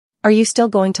Are you still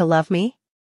going to love me?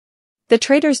 The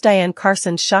Traitors' Diane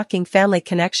Carson's shocking family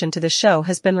connection to the show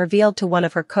has been revealed to one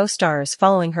of her co-stars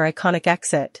following her iconic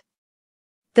exit.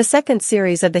 The second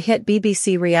series of the hit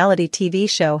BBC reality TV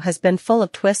show has been full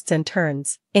of twists and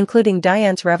turns, including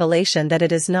Diane's revelation that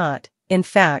it is not, in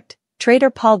fact, traitor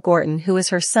Paul Gorton who is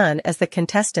her son as the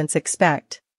contestants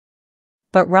expect.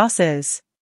 But Ross is.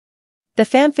 The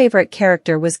fan-favorite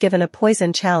character was given a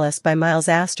poison chalice by Miles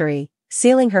Astory,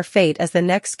 sealing her fate as the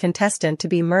next contestant to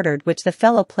be murdered, which the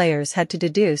fellow players had to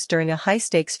deduce during a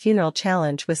high-stakes funeral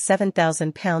challenge with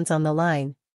 £7,000 on the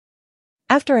line.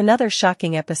 After another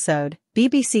shocking episode,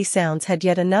 BBC Sounds had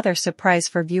yet another surprise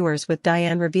for viewers with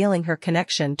Diane revealing her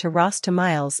connection to Ross to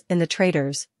Miles in The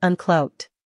Traitors, Uncloaked.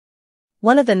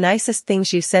 "One of the nicest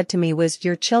things you said to me was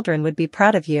your children would be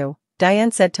proud of you,"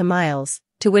 Diane said to Miles,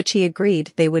 to which he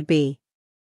agreed they would be.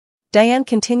 Diane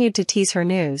continued to tease her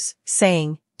news,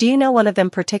 saying, "Do you know one of them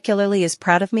particularly is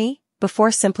proud of me?"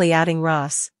 before simply adding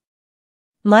Ross.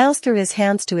 Miles threw his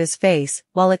hands to his face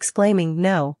while exclaiming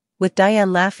no, with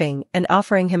Diane laughing and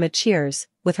offering him a cheers,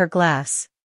 with her glass.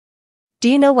 "Do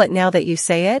you know what, now that you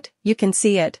say it, you can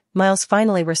see it," Miles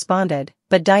finally responded,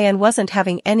 but Diane wasn't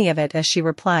having any of it as she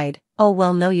replied, "Oh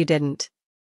well, no you didn't."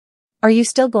 "Are you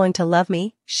still going to love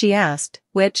me?" she asked,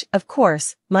 which, of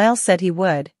course, Miles said he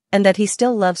would, and that he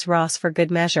still loves Ross for good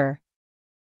measure.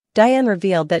 Diane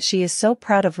revealed that she is so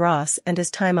proud of Ross and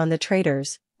his time on The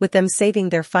Traitors, with them saving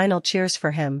their final cheers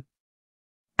for him.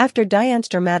 After Diane's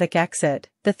dramatic exit,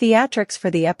 the theatrics for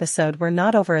the episode were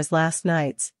not over as last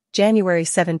night's, January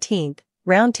 17th,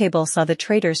 roundtable saw the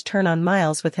Traitors turn on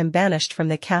Miles with him banished from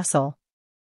the castle.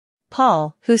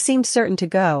 Paul, who seemed certain to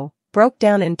go, broke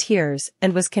down in tears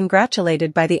and was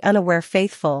congratulated by the unaware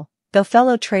faithful, though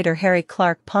fellow traitor Harry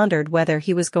Clark pondered whether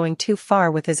he was going too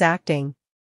far with his acting.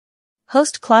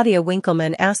 Host Claudia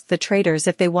Winkleman asked the Traitors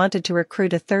if they wanted to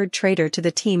recruit a third traitor to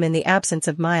the team in the absence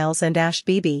of Miles and Ash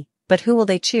Beebe, but who will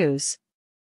they choose?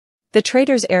 The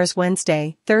Traitors airs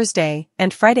Wednesday, Thursday,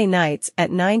 and Friday nights at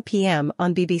 9 p.m.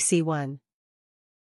 on BBC One.